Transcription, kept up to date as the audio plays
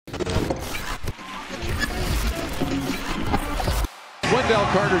Wendell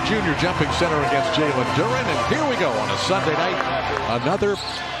Carter Jr. jumping center against Jalen Duren. And here we go on a Sunday night. Another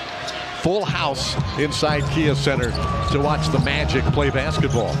full house inside Kia Center to watch the Magic play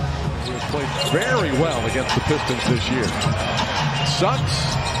basketball. He has played very well against the Pistons this year. Suggs.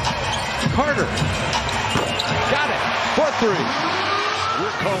 Carter. Got it. For three.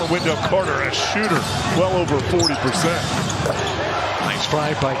 We're calling Wendell Carter a shooter. Well over 40%. Nice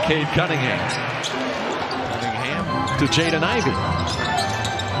drive by Cade Cunningham. Cunningham to Jaden Ivey.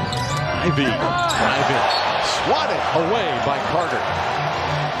 Ivey. Swatted away by Carter.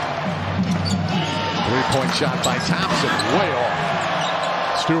 Three-point shot by Thompson. Way off.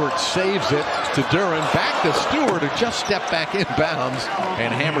 Stewart saves it to Duren. Back to Stewart, who just stepped back in bounds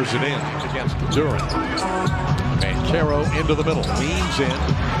and hammers it in against Duren. Caro into the middle. Leans in.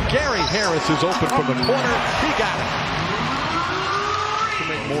 Gary Harris is open from the corner. He got it. To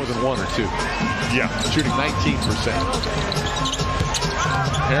make more than one or two. Yeah. Shooting 19%.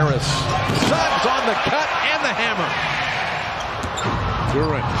 Harris. Suggs on the cut and the hammer.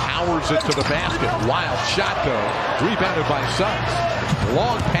 Duren powers it to the basket. Wild shot though. Rebounded by Suggs.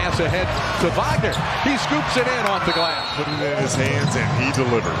 Long pass ahead to Wagner. He scoops it in off the glass. Put it in his hands and he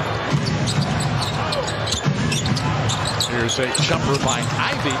delivered. Here's a jumper by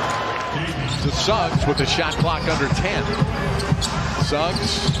Ivey to Suggs with the shot clock under 10.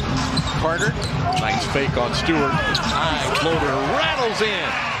 Suggs, Carter, nice fake on Stewart. High floater rattles in.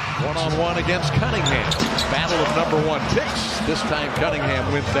 One-on-one against Cunningham. Battle of #1 picks. This time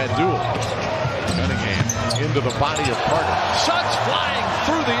Cunningham wins that duel. Cunningham into the body of Carter. Suggs flying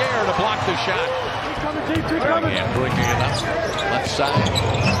through the air to block the shot. Cunningham bringing it up. Left side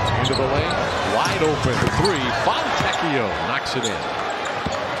into the lane. Wide open three. Fontecchio knocks it in.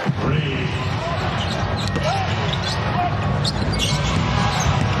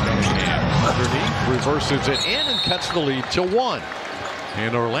 Cunningham underneath, reverses it in and cuts the lead to 1.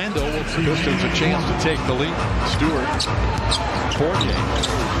 And Orlando will give the Pistons a chance to take the lead. Stewart, Fournier.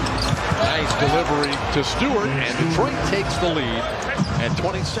 Nice delivery to Stewart, and Detroit takes the lead at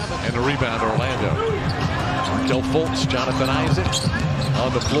 27. And the rebound, Orlando. Markel Fultz, Jonathan Isaac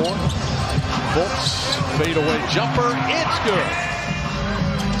on the floor. Fultz, fadeaway jumper, it's good.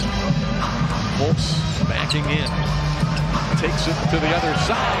 Fultz backing in. Takes it to the other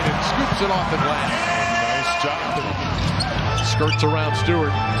side and scoops it off the glass. Nice job. Skirts around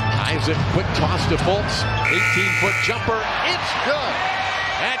Stewart. Isaac, quick toss to Fultz. 18-foot jumper, it's good.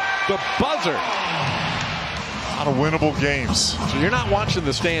 At the buzzer. A lot of winnable games. So you're not watching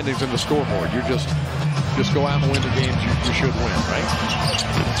the standings and the scoreboard. You're just go out and win the games you should win, right?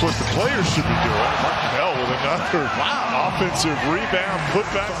 That's what the players should be doing. Markel with another offensive rebound, put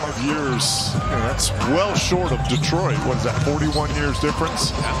back of years. And that's well short of Detroit. What is that, 41 years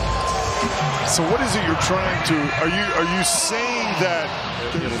difference? So what is it you're trying to, are you saying that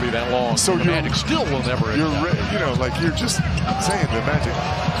it'll be that long? So the Magic still will never end up. You're just saying the Magic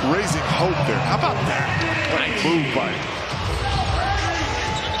raising hope there. How about that? Nice move by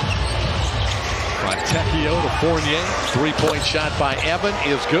Fontecchio to Fournier. Three-point shot by Evan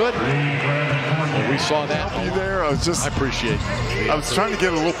is good. Well, we saw that. You there? I appreciate it. I was trying to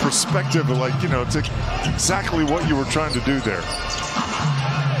get a little perspective of to exactly what you were trying to do there.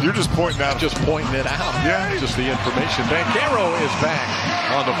 You're just pointing out. Just pointing it out. Yeah. Just the information. Caro is back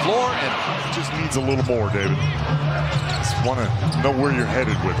on the floor and just needs a little more, David. Just want to know where you're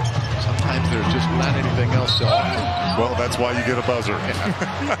headed with it. Sometimes there's just not anything else to offer. Well, that's why you get a buzzer.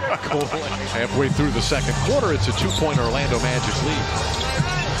 Cool. Halfway through the second quarter, it's a 2-point Orlando Magic lead.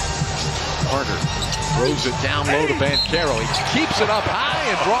 Carter throws it down low to Caro. He keeps it up high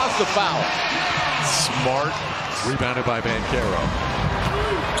and draws the foul. Smart. Rebounded by Caro.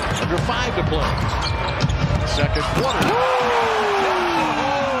 Under 5 to play. Second quarter.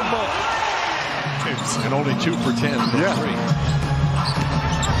 And only 2 for 10 from 3.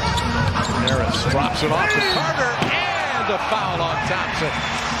 Harris drops it off to Carter, and a foul on Thompson.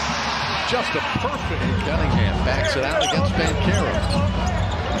 Just a perfect. Cunningham backs it out against Caro.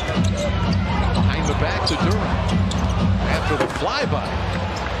 Behind the back to Duren. After the flyby,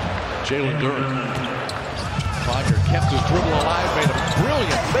 Jalen Duren. Wagner kept his dribble alive, made a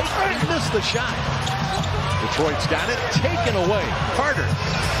brilliant fake, missed the shot. Detroit's got it, taken away. Carter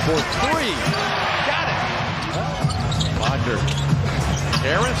for 3. Got it. Wagner.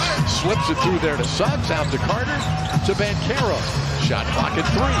 Harris slips it through there to Suggs, out to Carter, to Caro. Shot clock at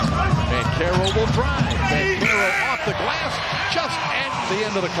 3. Caro will drive. Caro off the glass, just at the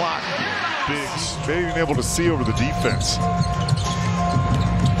end of the clock. Biggs, being able to see over the defense.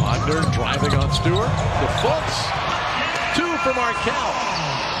 Wagner driving on Stewart. The Fultz. 2 for Markel.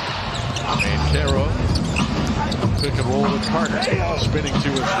 Caro pick and roll with Carter. Spinning to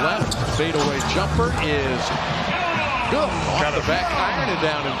his left. Fadeaway jumper is good. Off the back iron and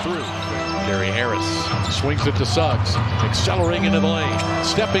down and through. Gary Harris swings it to Suggs. Accelerating into the lane.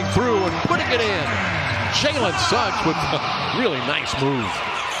 Stepping through and putting it in. Jalen Suggs with a really nice move.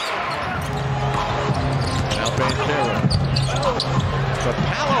 Now Bancaro. The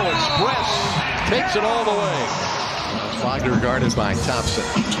Palo Express takes it all the way. Wagner guarded by Thompson.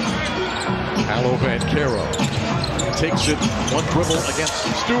 Palo Bancaro takes it one dribble against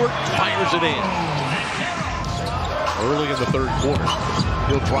Stewart, fires it in. Early in the third quarter,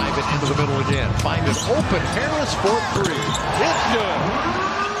 he'll drive it into the middle again. Find an open Harris for three. It's good.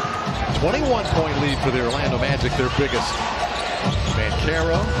 21-point lead for the Orlando Magic, their biggest.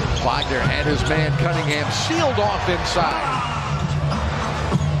 Bancaro, Wagner had his man Cunningham sealed off inside.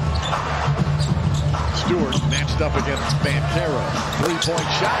 Stewart matched up against Bancaro. Three-point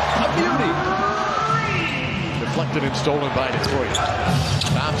shot, a beauty. Deflected and stolen by Detroit.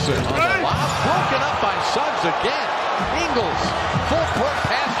 Thompson on the lob, broken up by Suggs again. Ingles, full court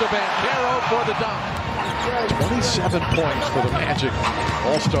pass to Bancaro for the dunk. 27 points for the Magic.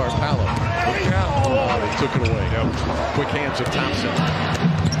 All-star Palo. They took it away. Quick hands of Thompson.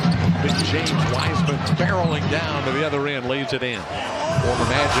 Big James Wiseman barreling down to the other end, lays it in. Former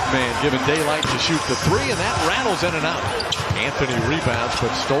Magic man given daylight to shoot the three, and that rattles in and out. Anthony rebounds, but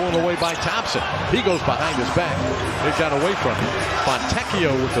stolen away by Thompson. He goes behind his back. They got away from him.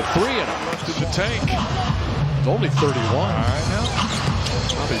 Fontecchio with the three and to the tank. It's only 31. I know.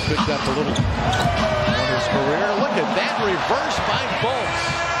 Probably picked up a little on his career. Look at that reverse by Bolts.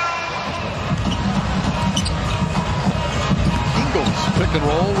 Ingles pick and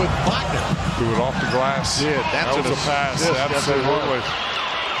roll with Wagner. Threw it off the glass. Yeah, that was a pass. Absolutely.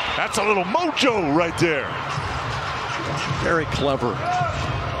 That's a little mojo right there. Very clever.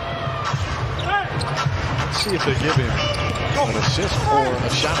 Let's see if they give him an assist or a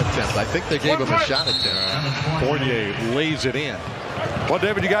shot attempt. I think they gave him a shot attempt. Fournier lays it in. Well,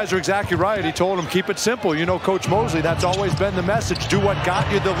 David, you guys are exactly right. He told him, keep it simple. You know, Coach Mosley, that's always been the message. Do what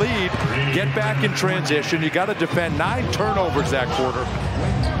got you the lead. Get back in transition. You got to defend. 9 turnovers that quarter.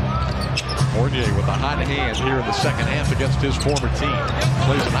 Fournier with a hot hand here in the second half against his former team.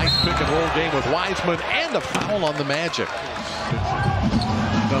 Plays a nice pick and roll game with Wiseman and a foul on the Magic.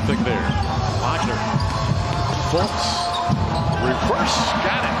 Nothing there. Wagner. Fultz. Reverse.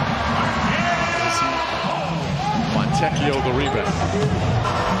 Got it. Fontecchio the rebound.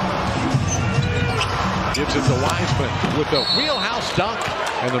 Gives it to Wiseman with the wheelhouse dunk.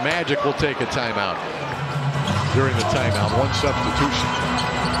 And the Magic will take a timeout. During the timeout, one substitution.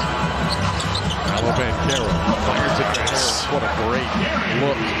 Palo Bancaro fires it to Harris. What a great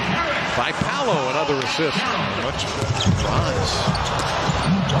look by Palo. Another assist. Bronze.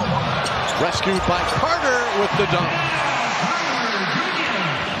 Rescued by Carter with the dunk.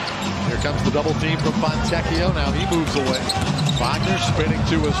 Here comes the double team from Fontecchio. Now he moves away. Wagner spinning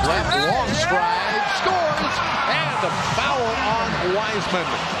to his left. Long stride. Scores. And the foul on Wiseman.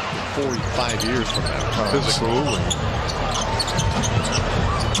 45 years from now. Absolutely.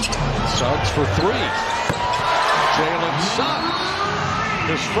 Suggs for three. Jalen Suggs.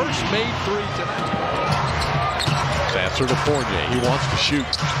 His first made three tonight. Answer to Fournier. He wants to shoot.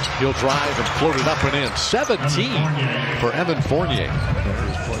 He'll drive and float it up and in. 17 for Evan Fournier.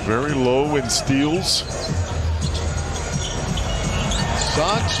 Very low in steals.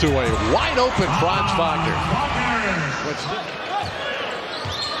 Suggs to a wide open Franz Wagner.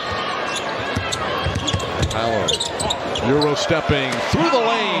 Palo. Euro stepping through the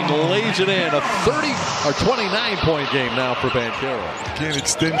lane, lays it in. A 30 or 29-point game now for Bancaro. You can't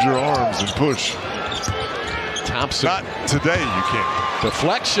extend your arms and push. Thompson. Not today, you can't.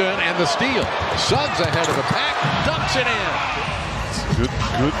 Deflection and the steal. Suggs ahead of the pack, dumps it in.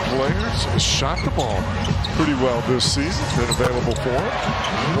 Good players. Shot the ball pretty well this season. Been available for him.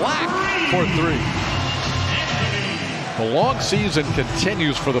 Black for three. The long season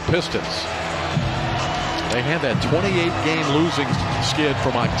continues for the Pistons. They had that 28-game losing skid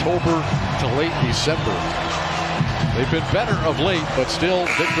from October to late December. They've been better of late, but still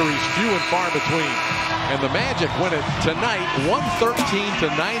victories few and far between. And the Magic win it tonight,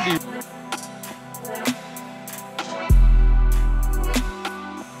 113-90.